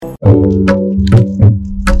Kumudam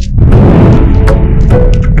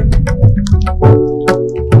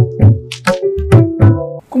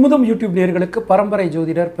YouTube நேயர்களுக்கு பரம்பரை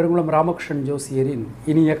ஜோதிடர் பெருங்குளம் ராமகிருஷ்ணன் ஜோசியரின்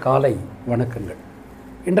இனிய காலை வணக்கங்கள்.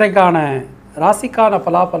 இன்றைக்கான ராசிக்கான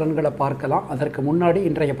பலாபலன்களை பார்க்கலாம். அதற்கு முன்னாடி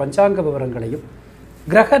இன்றைய பஞ்சாங்க விவரங்களையும்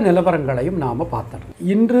கிரக நிலவரங்களையும் நாம் பார்த்துடலாம்.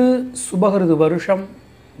 இன்று சுபகிருது வருஷம்,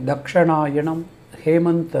 தக்ஷணாயனம்,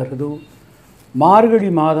 ஹேமந்த ரிது, மார்கழி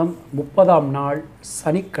மாதம் 30ஆம் நாள்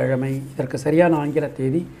சனிக்கிழமை. இதற்கு சரியான ஆங்கில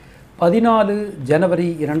தேதி 14 ஜனவரி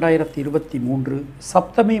 2023.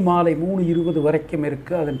 சப்தமி மாலை 3:20 வரைக்கும்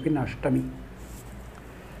இருக்குது. அதன் பின் அஷ்டமி.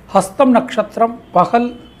 ஹஸ்தம் நட்சத்திரம் பகல்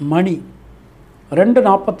மணி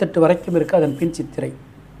 2:48 வரைக்கும் இருக்குது. அதன் பின் சித்திரை.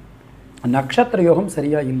 நட்சத்திர யோகம்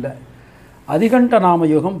சரியாக இல்லை. அதிகண்ட நாம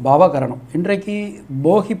யோகம் பவகரணம். இன்றைக்கு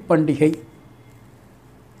போகி பண்டிகை.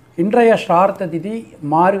 இன்றைய ஸ்ரார்த்த திதி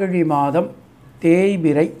மார்கழி மாதம்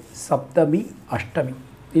தேய்பிரை சப்தமி அஷ்டமி.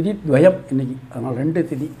 திதி துவயம் இன்னைக்கு, அதனால் 2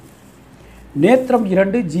 திதி. நேத்திரம்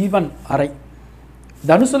 2, ஜீவன் அரை.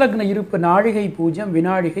 தனுசு லக்ன இருப்பு நாழிகை 0,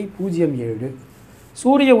 வினாழிகை 07.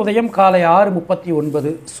 சூரிய உதயம் காலை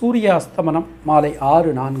 6:39, சூரிய அஸ்தமனம் மாலை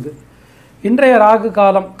 6:04. இன்றைய ராகு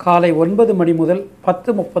காலம் காலை 9 மணி முதல்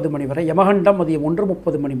 10:30 மணி வரை. யமகண்டம் மதியம்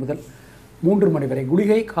 1:30 மணி முதல் 3 மணி வரை.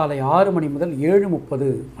 குளிகை காலை 6 மணி முதல்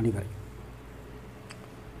 7:30 மணி வரை.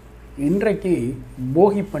 இன்றைக்கு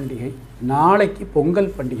போகி பண்டிகை, நாளைக்கு பொங்கல்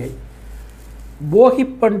பண்டிகை. போகி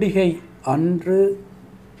பண்டிகை அன்று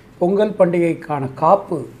பொங்கல் பண்டிகைக்கான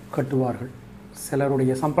காப்பு கட்டுவார்கள்.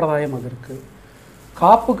 சிலருடைய சம்பிரதாயம் அதற்கு.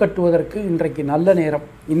 காப்பு கட்டுவதற்கு இன்றைக்கு நல்ல நேரம்,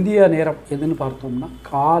 இந்திய நேரம் எதுன்னு பார்த்தோம்னா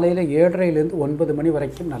காலையில் 7:30லேருந்து 9 மணி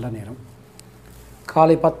வரைக்கும் நல்ல நேரம்.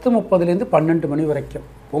 காலை 10:30லேருந்து 12 மணி வரைக்கும்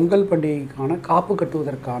பொங்கல் பண்டிகைக்கான காப்பு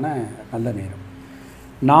கட்டுவதற்கான நல்ல நேரம்.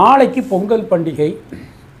 நாளைக்கு பொங்கல் பண்டிகை,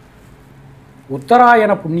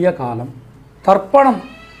 உத்தராயண புண்ணிய காலம். தர்ப்பணம்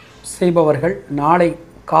செய்பவர்கள் நாளை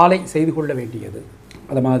காலை செய்து கொள்ள வேண்டியது.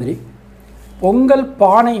 அது மாதிரி பொங்கல்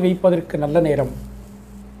பானை வைப்பதற்கு நல்ல நேரம்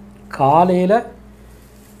காலையில்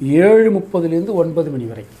 7:30லேருந்து 9 மணி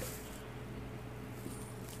வரைக்கும்.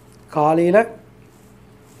 காலையில்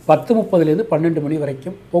 10:30லேருந்து 12 மணி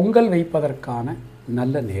வரைக்கும் பொங்கல் வைப்பதற்கான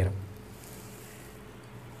நல்ல நேரம்.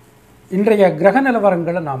 இன்றைய கிரக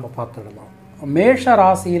நிலவரங்களை நாம் பார்த்துடலாம். மேஷ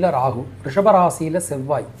ராசியில் ராகு, ரிஷப ராசியில்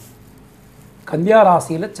செவ்வாய், கன்னியா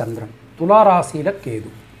ராசியில் சந்திரன், துலா ராசியில் கேது,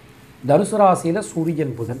 தனுசு ராசியில்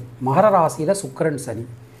சூரியன் புதன், மகர ராசியில் சுக்கிரன் சனி,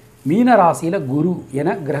 மீன ராசியில் குரு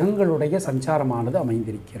என கிரகங்களுடைய சஞ்சாரமானது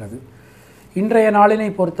அமைந்திருக்கிறது. இன்றைய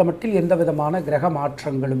நாளினை பொறுத்தமட்டில் எந்த விதமான கிரக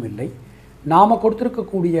மாற்றங்களும் இல்லை. நாம்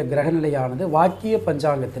கொடுத்திருக்கக்கூடிய கிரகநிலையானது வாக்கிய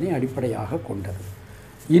பஞ்சாங்கத்தினை அடிப்படையாக கொண்டது.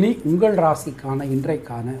 இனி உங்கள் ராசிக்கான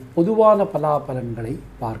இன்றைக்கான பொதுவான பலாபலன்களை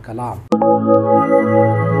பார்க்கலாம்.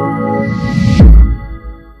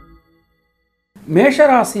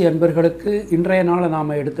 மேஷராசி அன்பர்களுக்கு இன்றைய நாளை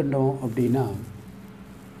நாம் எடுத்துட்டோம் அப்படின்னா,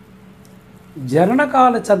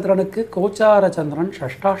 ஜனனகால சந்திரனுக்கு கோச்சார சந்திரன்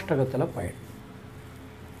ஷஷ்டாஷ்டகத்தில் பயணம்.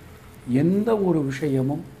 எந்த ஒரு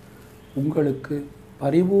விஷயமும் உங்களுக்கு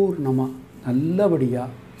பரிபூர்ணமாக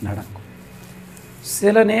நல்லபடியாக நடக்கும்.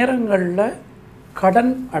 சில நேரங்களில்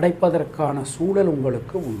கடன் அடைப்பதற்கான சூழல்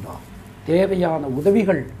உங்களுக்கு உண்டாகும். தேவையான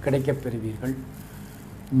உதவிகள் கிடைக்கப் பெறுவீர்கள்.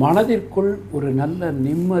 மனதிற்குள் ஒரு நல்ல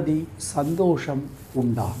நிம்மதி, சந்தோஷம்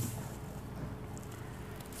உண்டாகும்.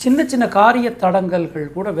 சின்ன சின்ன காரிய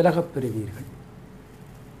தடங்கல்கள் கூட விலகப் பெறுவீர்கள்.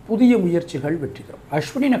 புதிய முயற்சிகள் வெற்றி தரும்.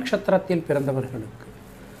 அஸ்வினி நட்சத்திரத்தில் பிறந்தவர்களுக்கு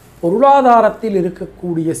பொருளாதாரத்தில்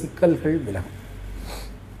இருக்கக்கூடிய சிக்கல்கள் விலகும்.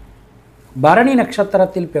 பரணி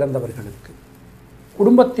நட்சத்திரத்தில் பிறந்தவர்களுக்கு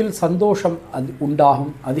குடும்பத்தில் சந்தோஷம்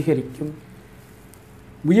உண்டாகும், அதிகரிக்கும்.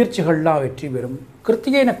 முயற்சிகள்லாம் வெற்றி பெறும்.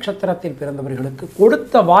 கிருத்திகை நட்சத்திரத்தில் பிறந்தவர்களுக்கு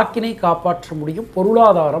கொடுத்த வாக்கினை காப்பாற்ற முடியும்.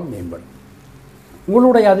 பொருளாதாரம் மேம்படும்.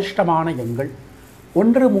 உங்களுடைய அதிர்ஷ்டமான எண்கள்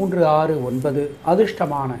 1, 3, 6, 9.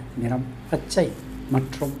 அதிர்ஷ்டமான நிறம் பச்சை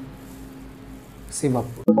மற்றும்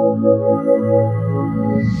சிவப்பு.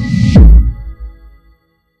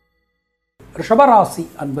 ரிஷபராசி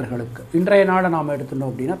அன்பர்களுக்கு இன்றைய நாளை நாம் எடுத்துட்டோம்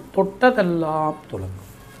அப்படின்னா, தொட்டதெல்லாம் துலங்கும்.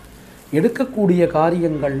 எடுக்கக்கூடிய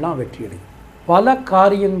காரியங்கள்லாம் வெற்றியடையும். பல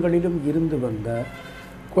காரியங்களிலும் இருந்து வந்த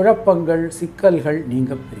குழப்பங்கள், சிக்கல்கள்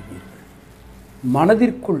நீங்க பெறுவீர்கள்.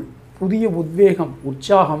 மனதிற்குள் புதிய உத்வேகம்,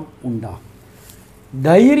 உற்சாகம் உண்டாகும்.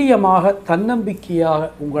 தைரியமாக,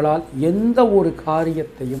 தன்னம்பிக்கையாக உங்களால் எந்த ஒரு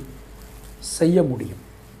காரியத்தையும் செய்ய முடியும்.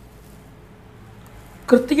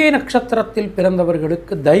 கிருத்திகை நட்சத்திரத்தில்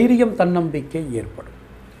பிறந்தவர்களுக்கு தைரியம், தன்னம்பிக்கை ஏற்படும்.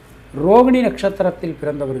 ரோகிணி நட்சத்திரத்தில்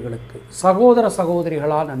பிறந்தவர்களுக்கு சகோதர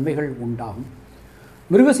சகோதரிகளால் நன்மைகள் உண்டாகும்.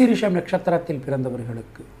 மிருகசீரிஷம் நட்சத்திரத்தில்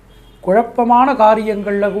பிறந்தவர்களுக்கு குழப்பமான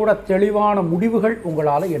காரியங்களில் கூட தெளிவான முடிவுகள்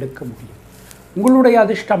உங்களால் எடுக்க முடியும். உங்களுடைய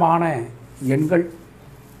அதிர்ஷ்டமான எண்கள்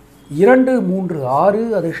 2, 3, 6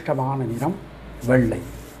 அதிர்ஷ்டமான நிறம் வெள்ளை.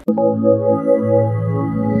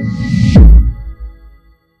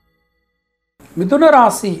 மிதுன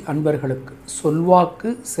ராசி அன்பர்களுக்கு சொல்வாக்கு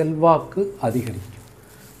செல்வாக்கு அதிகரிக்கும்.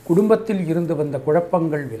 குடும்பத்தில் இருந்து வந்த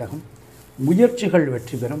குழப்பங்கள் விலகும். முயற்சிகள்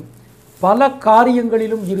வெற்றி பெறும். பல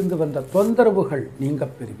காரியங்களிலும் இருந்து வந்த தொந்தரவுகள் நீங்க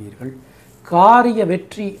பெறுவீர்கள். காரிய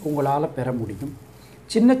வெற்றி உங்களால் பெற முடியும்.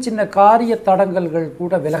 சின்ன சின்ன காரிய தடங்கல்கள்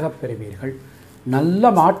கூட விலகப் பெறுவீர்கள். நல்ல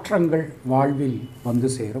மாற்றங்கள் வாழ்வில் வந்து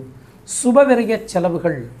சேரும். சுபவிரய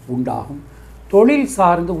செலவுகள் உண்டாகும். தொழில்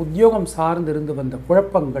சார்ந்து உத்தியோகம் சார்ந்து இருந்து வந்த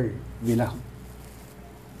குழப்பங்கள் விலகும்.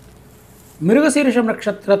 மிருகசீரிஷம்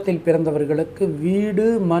நட்சத்திரத்தில் பிறந்தவர்களுக்கு வீடு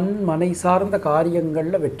மண் மனை சார்ந்த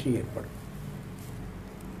காரியங்களில் வெற்றி ஏற்படும்.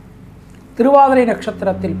 திருவாதிரை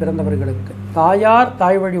நட்சத்திரத்தில் பிறந்தவர்களுக்கு தாயார்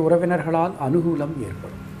தாய் வழி உறவினர்களால் அனுகூலம்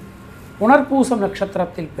ஏற்படும். புனர்பூசம்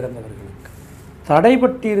நட்சத்திரத்தில் பிறந்தவர்களுக்கு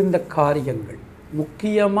தடைபட்டிருந்த காரியங்கள்,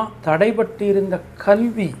 முக்கியமாக தடைபட்டிருந்த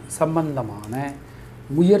கல்வி சம்பந்தமான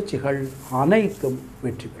முயற்சிகள் அனைத்தும்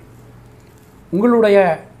வெற்றி பெறும். உங்களுடைய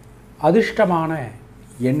அதிர்ஷ்டமான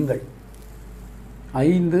எண்கள்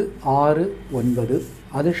 5, 6, 9.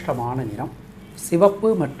 அதிர்ஷ்டமான நிறம் சிவப்பு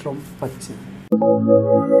மற்றும் பச்சை.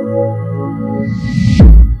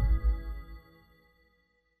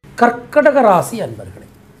 கர்க்கடக ராசி அன்பர்களே,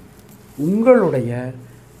 உங்களுடைய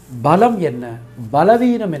பலம் என்ன,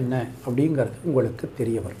 பலவீனம் என்ன அப்படிங்கிறது உங்களுக்கு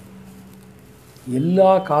தெரிய வரும்.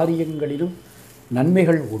 எல்லா காரியங்களிலும்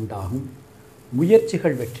நன்மைகள் உண்டாகும்.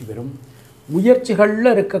 முயற்சிகள் வெற்றி பெறும்.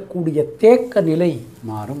 முயற்சிகளில் இருக்கக்கூடிய தேக்க நிலை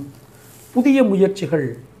மாறும். புதிய முயற்சிகள்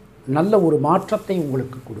நல்ல ஒரு மாற்றத்தை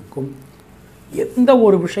உங்களுக்கு கொடுக்கும். எந்த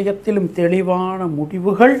ஒரு விஷயத்திலும் தெளிவான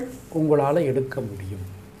முடிவுகள் உங்களால் எடுக்க முடியும்.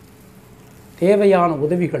 தேவையான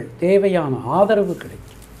உதவிகள், தேவையான ஆதரவு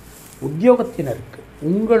கிடைக்கும். உத்தியோகத்தினருக்கு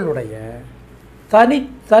உங்களுடைய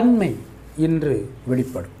தனித்தன்மை இன்று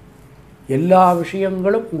வெளிப்படும். எல்லா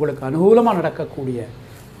விஷயங்களும் உங்களுக்கு அனுகூலமாக நடக்கக்கூடிய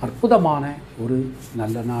அற்புதமான ஒரு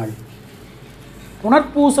நல்ல நாள்.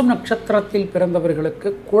 புனர்பூசம் நட்சத்திரத்தில் பிறந்தவர்களுக்கு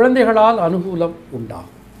குழந்தைகளால் அனுகூலம்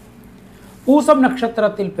உண்டாகும். பூசம்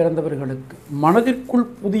நட்சத்திரத்தில் பிறந்தவர்களுக்கு மனதிற்குள்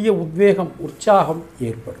புதிய உத்வேகம், உற்சாகம்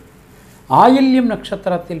ஏற்படும். ஆயில்யம்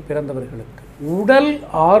நட்சத்திரத்தில் பிறந்தவர்களுக்கு உடல்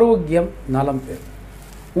ஆரோக்கியம் நலம் பெறும்.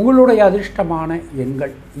 உங்களுடைய அதிர்ஷ்டமான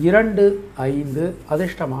எண்கள் 2, 5.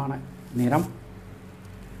 அதிர்ஷ்டமான நிறம்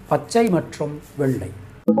பச்சை மற்றும் வெள்ளை.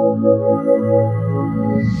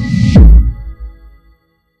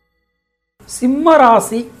 சிம்ம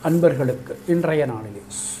ராசி அன்பர்களுக்கு இன்றைய நாளிலே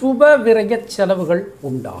சுப விரய செலவுகள்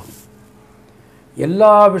உண்டாகும்.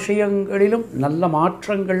 எல்லா விஷயங்களிலும் நல்ல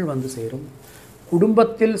மாற்றங்கள் வந்து சேரும்.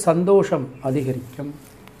 குடும்பத்தில் சந்தோஷம் அதிகரிக்கும்.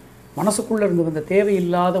 மனசுக்குள்ளே இருந்து வந்த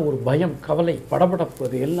தேவையில்லாத ஒரு பயம், கவலை,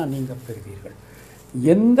 படபடப்பது எல்லாம் நீங்கள் பெறுவீர்கள்.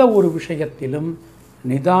 எந்த ஒரு விஷயத்திலும்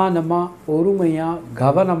நிதானமாக, பொறுமையாக,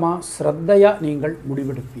 கவனமாக, ஸ்ரத்தையாக நீங்கள்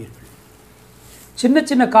முடிவெடுப்பீர்கள். சின்ன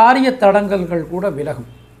சின்ன காரிய தடங்கல்கள் கூட விலகும்.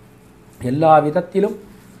 எல்லா விதத்திலும்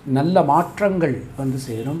நல்ல மாற்றங்கள் வந்து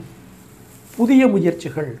சேரும். புதிய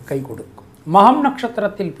முயற்சிகள் கை கொடுக்கும். மகம்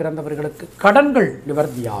நட்சத்திரத்தில் பிறந்தவர்களுக்கு கடன்கள்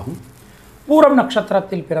நிவர்த்தியாகும். பூரம்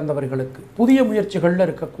நட்சத்திரத்தில் பிறந்தவர்களுக்கு புதிய முயற்சிகளில்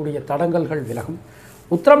இருக்கக்கூடிய தடங்கல்கள் விலகும்.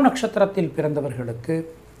 உத்திரம் நட்சத்திரத்தில் பிறந்தவர்களுக்கு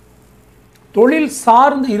தொழில்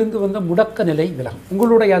சார்ந்து இருந்து வந்த முடக்க நிலை விலகும்.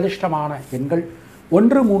 உங்களுடைய அதிர்ஷ்டமான எண்கள்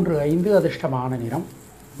 1, 3, 5. அதிர்ஷ்டமான நிறம்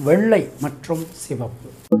வெள்ளை மற்றும் சிவப்பு.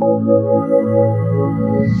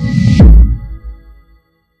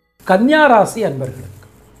 கன்னியா ராசி அன்பர்களுக்கு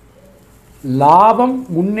லாபம்,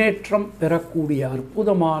 முன்னேற்றம் பெறக்கூடிய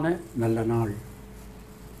அற்புதமான நல்ல நாள்.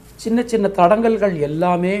 சின்ன சின்ன தடங்கல்கள்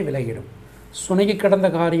எல்லாமே விலகிடும். சுணங்கி கிடந்த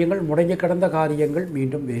காரியங்கள், முடங்கி கிடந்த காரியங்கள்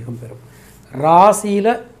மீண்டும் வேகம் பெறும்.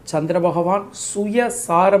 ராசியில் சந்திர பகவான் சுய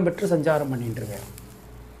சாரம் பெற்று சஞ்சாரம் பண்ணிட்டு வேணும்.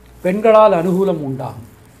 பெண்களால் அனுகூலம் உண்டாகும்.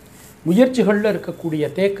 முயற்சிகளில் இருக்கக்கூடிய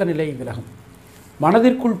தேக்க நிலை விலகும்.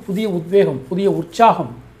 மனதிற்குள் புதிய உத்வேகம், புதிய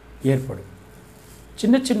உற்சாகம் ஏற்படும்.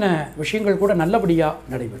 சின்ன சின்ன விஷயங்கள் கூட நல்லபடியாக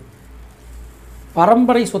நடைபெறும்.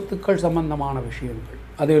 பரம்பரை சொத்துக்கள் சம்பந்தமான விஷயங்கள்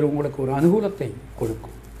அதில் உங்களுக்கு ஒரு அனுகூலத்தை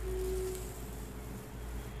கொடுக்கும்.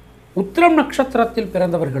 உத்திரம் நட்சத்திரத்தில்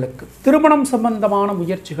பிறந்தவர்களுக்கு திருமணம் சம்பந்தமான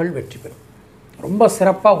முயற்சிகள் வெற்றி பெறும். ரொம்ப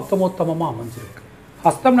சிறப்பாக உத்தமோத்தமமாக அமைஞ்சிருக்கு.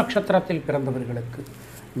 ஹஸ்தம் நட்சத்திரத்தில் பிறந்தவர்களுக்கு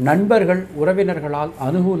நண்பர்கள், உறவினர்களால்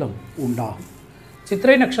அனுகூலம் உண்டாகும்.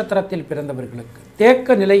 சித்திரை நட்சத்திரத்தில் பிறந்தவர்களுக்கு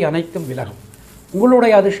தேக்க நிலை அனைத்தும் விலகும்.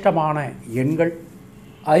 உங்களுடைய அதிர்ஷ்டமான எண்கள்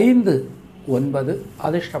 5, 9.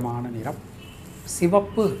 அதிர்ஷ்டமான நிறம்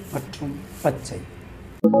சிவப்பு மற்றும் பச்சை.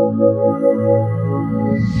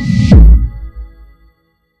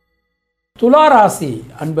 துலா ராசி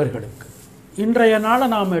அன்பர்களுக்கு இன்றைய நாளை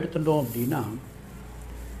நாம் எடுத்துட்டோம் அப்படின்னா,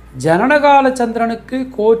 ஜனனகால சந்திரனுக்கு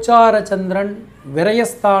கோச்சார சந்திரன்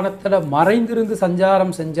விரயஸ்தானத்தில் மறைந்திருந்து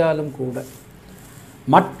சஞ்சாரம் செஞ்சாலும் கூட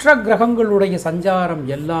மற்ற கிரகங்களுடைய சஞ்சாரம்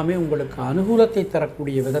எல்லாமே உங்களுக்கு அனுகூலத்தை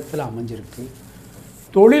தரக்கூடிய விதத்தில் அமைஞ்சிருக்கு.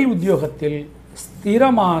 தொழில் உத்தியோகத்தில்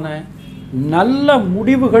ஸ்திரமான நல்ல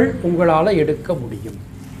முடிவுகள் உங்களால் எடுக்க முடியும்.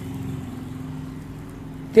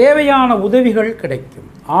 தேவையான உதவிகள் கிடைக்கும்.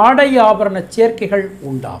 ஆடை ஆபரண சேர்க்கைகள்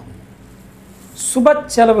உண்டாகும். சுப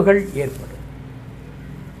செலவுகள் ஏற்படும்.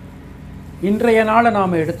 இன்றைய நாளை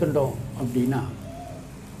நாம் எடுத்துட்டோம் அப்படின்னா,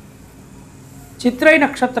 சித்திரை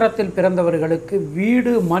நட்சத்திரத்தில் பிறந்தவர்களுக்கு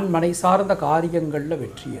வீடு மண் மனை சார்ந்த காரியங்களில்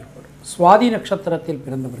வெற்றி ஏற்படும். சுவாதி நட்சத்திரத்தில்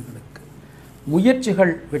பிறந்தவர்களுக்கு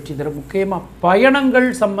முயற்சிகள் வெற்றி தரும். முக்கியமாக பயணங்கள்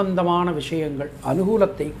சம்பந்தமான விஷயங்கள்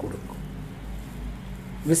அனுகூலத்தை கொடுக்கும்.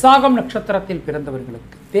 விசாகம் நட்சத்திரத்தில்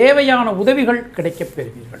பிறந்தவர்களுக்கு தேவையான உதவிகள் கிடைக்கப்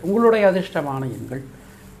பெறுவீர்கள். உங்களுடைய அதிர்ஷ்டமான எண்கள்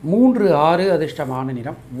 3, 6. அதிர்ஷ்டமான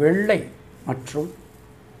நிறம் வெள்ளை மற்றும்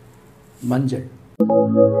மஞ்சள்.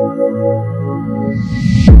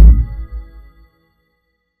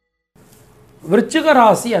 விருச்சிக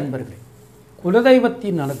ராசி அன்பர்களே,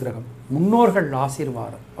 குலதெய்வத்தின் அனுகிரகம், முன்னோர்கள்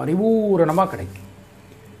ஆசீர்வாதம் பரிபூரணமாக கிடைக்கும்.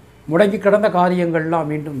 முடங்கி கிடந்த காரியங்கள்லாம்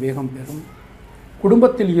மீண்டும் வேகம் பெறும்.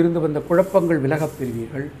 குடும்பத்தில் இருந்து வந்த குழப்பங்கள் விலகப்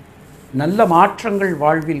பெறுவீர்கள். நல்ல மாற்றங்கள்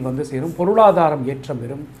வாழ்வில் வந்து சேரும். பொருளாதாரம் ஏற்றம்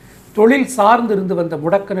பெறும். தொழில் சார்ந்து இருந்து வந்த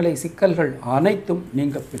முடக்க நிலை சிக்கல்கள் அனைத்தும்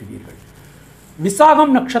நீங்கப் பெறுவீர்கள்.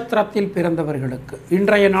 விசாகம் நட்சத்திரத்தில் பிறந்தவர்களுக்கு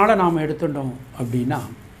இன்றைய நாளை நாம் எடுத்துட்டோம் அப்படின்னா,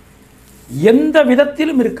 எந்த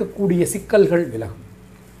விதத்திலும் இருக்கக்கூடிய சிக்கல்கள் விலகும்.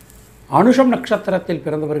 அனுஷம் நட்சத்திரத்தில்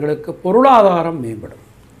பிறந்தவர்களுக்கு பொருளாதாரம் மேம்படும்.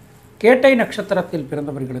 கேட்டை நட்சத்திரத்தில்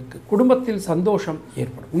பிறந்தவர்களுக்கு குடும்பத்தில் சந்தோஷம்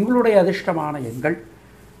ஏற்படும். உங்களுடைய அதிர்ஷ்டமான எண்கள்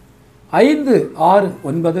 5, 6,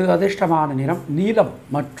 9. அதிர்ஷ்டமான நிறம் நீலம்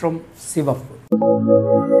மற்றும் சிவப்பு.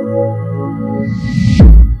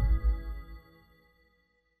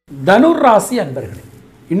 தனுர் ராசி அன்பர்களே,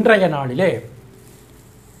 இன்றைய நாளிலே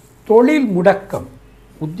தொழில் முடக்கம்,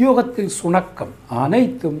 உத்தியோகத்தில் சுணக்கம்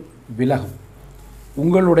அனைத்தும் விலகும்.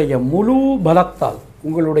 உங்களுடைய முழு பலத்தால்,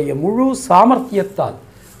 உங்களுடைய முழு சாமர்த்தியத்தால்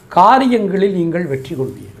காரியங்களில் நீங்கள் வெற்றி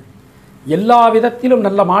கொள்வீர்கள். எல்லா விதத்திலும்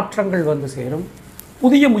நல்ல மாற்றங்கள் வந்து சேரும்.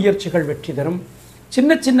 புதிய முயற்சிகள் வெற்றி தரும்.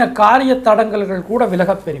 சின்ன சின்ன காரிய தடங்கல்கள் கூட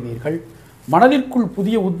விலகப் பெறுவீர்கள். மனதிற்குள்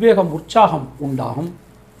புதிய உத்வேகம், உற்சாகம் உண்டாகும்.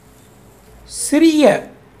 சிறிய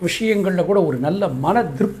விஷயங்களில் கூட ஒரு நல்ல மன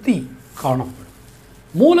திருப்தி காணப்படும்.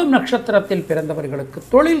 மூலம் நட்சத்திரத்தில் பிறந்தவர்களுக்கு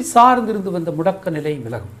தொழில் சார்ந்திருந்து வந்த முடக்க நிலை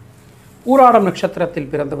விலகும். பூராடம் நட்சத்திரத்தில்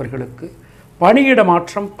பிறந்தவர்களுக்கு பணியிட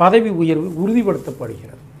மாற்றம், பதவி உயர்வு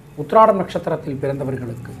உறுதிப்படுத்தப்படுகிறது. உத்திராடம் நட்சத்திரத்தில்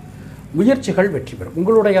பிறந்தவர்களுக்கு முயற்சிகள் வெற்றி பெறும்.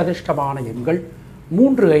 உங்களுடைய அதிர்ஷ்டமான எண்கள்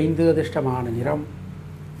 3, 5. அதிர்ஷ்டமான நிறம்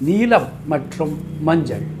நீலம் மற்றும்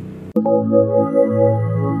மஞ்சள்.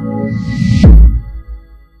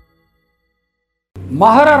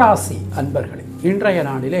 மகர ராசி அன்பர்களே, இன்றைய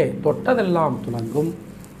நாளிலே தொட்டதெல்லாம் துலங்கும்.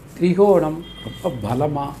 திரிகோணம் ரொம்ப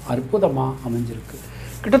பலமாக அற்புதமாக அமைஞ்சிருக்கு.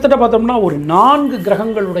 கிட்டத்தட்ட பார்த்தோம்னா ஒரு 4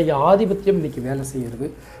 கிரகங்களுடைய ஆதிபத்தியம் இன்றைக்கி வேலை செய்கிறது.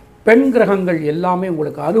 பெண் கிரகங்கள் எல்லாமே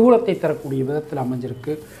உங்களுக்கு அனுகூலத்தை தரக்கூடிய விதத்தில்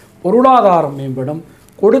அமைஞ்சிருக்கு. பொருளாதாரம் மேம்படும்.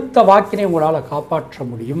 கொடுத்த வாக்கினை உங்களால் காப்பாற்ற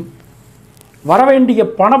முடியும். வரவேண்டிய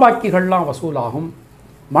பண பாக்கிகள்லாம் வசூலாகும்.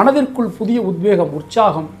 மனதிற்குள் புதிய உத்வேகம்,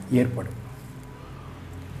 உற்சாகம் ஏற்படும்.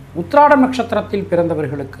 உத்திராடம் நட்சத்திரத்தில்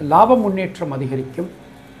பிறந்தவர்களுக்கு லாப முன்னேற்றம் அதிகரிக்கும்.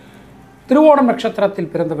 திருவோணம் நட்சத்திரத்தில்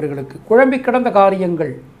பிறந்தவர்களுக்கு குழம்பி கிடந்த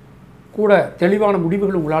காரியங்கள் கூட தெளிவான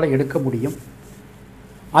முடிவுகள் உங்களால் எடுக்க முடியும்.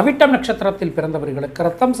 அவிட்டம் நட்சத்திரத்தில் பிறந்தவர்களுக்கு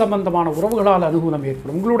ரத்தம் சம்பந்தமான உறவுகளால் அனுகூலம்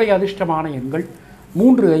ஏற்படும். உங்களுடைய அதிர்ஷ்டமான எண்கள்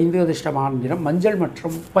 3, 5. அதிர்ஷ்டமான நிறம் மஞ்சள்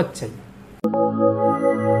மற்றும் பச்சை.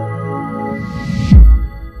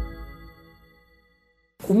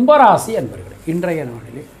 கும்பராசி அன்பர்களே, இன்றைய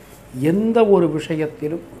நாளிலே எந்த ஒரு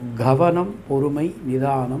விஷயத்திலும் கவனம், பொறுமை,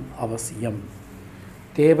 நிதானம் அவசியம்.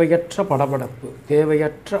 தேவையற்ற படபடப்பு,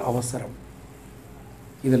 தேவையற்ற அவசரம்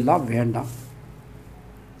இதெல்லாம் வேண்டாம்.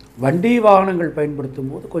 வண்டி வாகனங்கள் பயன்படுத்தும்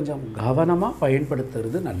போது கொஞ்சம் கவனமாக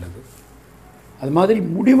பயன்படுத்துறது நல்லது. அது மாதிரி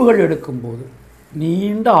முடிவுகள் எடுக்கும்போது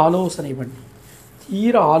நீண்ட ஆலோசனை பண்ணி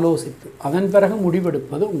தீர ஆலோசித்து அதன் பிறகு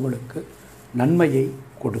முடிவெடுப்பது உங்களுக்கு நன்மையை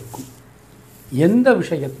கொடுக்கும். எந்த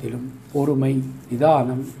விஷயத்திலும் பொறுமை,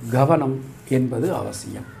 நிதானம், கவனம் என்பது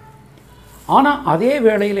அவசியம். ஆனால் அதே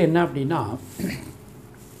வேளையில் என்ன அப்படின்னா,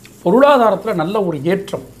 பொருளாதாரத்தில் நல்ல ஒரு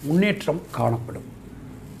ஏற்றம், முன்னேற்றம் காணப்படும்.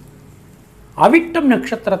 அவிட்டம்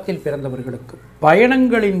நட்சத்திரத்தில் பிறந்தவர்களுக்கு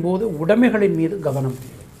பயணங்களின் போது உடைமைகளின் மீது கவனம்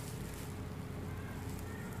தேவை.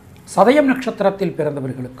 சதயம் நட்சத்திரத்தில்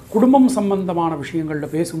பிறந்தவர்களுக்கு குடும்பம் சம்பந்தமான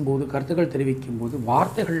விஷயங்களில் பேசும்போது, கருத்துக்கள் தெரிவிக்கும் போது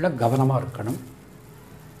வார்த்தைகளில் கவனமாக இருக்கணும்.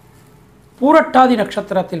 பூரட்டாதி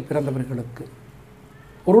நட்சத்திரத்தில் பிறந்தவர்களுக்கு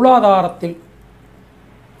பொருளாதாரத்தில்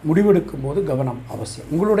முடிவெடுக்கும் போது கவனம் அவசியம்.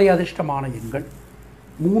 உங்களுடைய அதிர்ஷ்டமான எண்கள்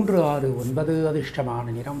 3, 6, 9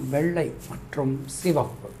 அதிர்ஷ்டமான நிறம் வெள்ளை மற்றும்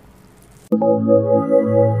சிவப்பு.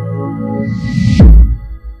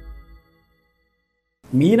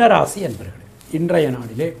 மீனராசி என்பர்களே, இன்றைய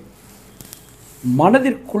நாளிலே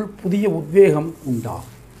மனதிற்குள் புதிய உத்வேகம்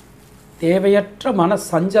உண்டாகும். தேவையற்ற மன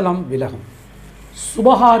சஞ்சலம் விலகும்.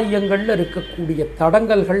 சுபகாரியங்களில் இருக்கக்கூடிய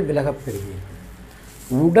தடங்கல்கள் விலகப் பெறுவீர்கள்.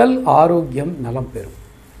 உடல் ஆரோக்கியம் நலம் பெறும்.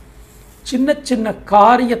 சின்ன சின்ன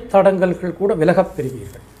காரிய தடங்கல்கள் கூட விலகப்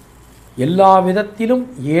பெறுவீர்கள். எல்லா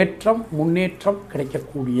விதத்திலும் ஏற்றம் முன்னேற்றம்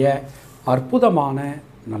கிடைக்கக்கூடிய அற்புதமான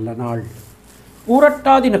நல்ல நாள்.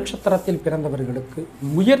 பூரட்டாதி நட்சத்திரத்தில் பிறந்தவர்களுக்கு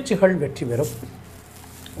முயற்சிகள் வெற்றி பெறும்.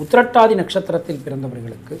 உத்திரட்டாதி நட்சத்திரத்தில்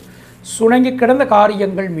பிறந்தவர்களுக்கு சுணங்கி கிடந்த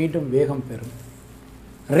காரியங்கள் மீண்டும் வேகம் பெறும்.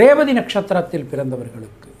 ரேவதி நட்சத்திரத்தில்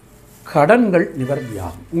பிறந்தவர்களுக்கு கடன்கள்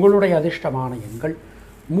நிவர்த்தியாகும். உங்களுடைய அதிர்ஷ்டமான எண்கள்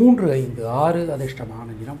 3, 5, 6 அதிர்ஷ்டமான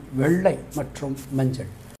நிறம் வெள்ளை மற்றும் மஞ்சள்.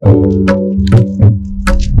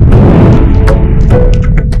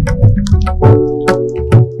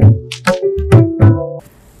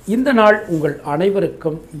 இந்த நாள் உங்கள்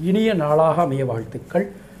அனைவருக்கும் இனிய நாளாக அமைய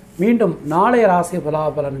வாழ்த்துக்கள். மீண்டும் நாளைய ராசி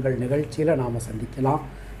பலாபலன்கள் நிகழ்ச்சியில் நாம் சந்திக்கலாம்.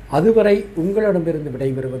 அதுவரை உங்களிடமிருந்து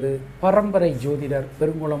விடைபெறுவது பரம்பரை ஜோதிடர்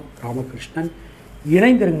பெருங்குளம் ராமகிருஷ்ணன்.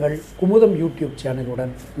 இணைந்திருங்கள் குமுதம் யூடியூப்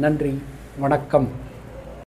சேனலுடன். நன்றி, வணக்கம்.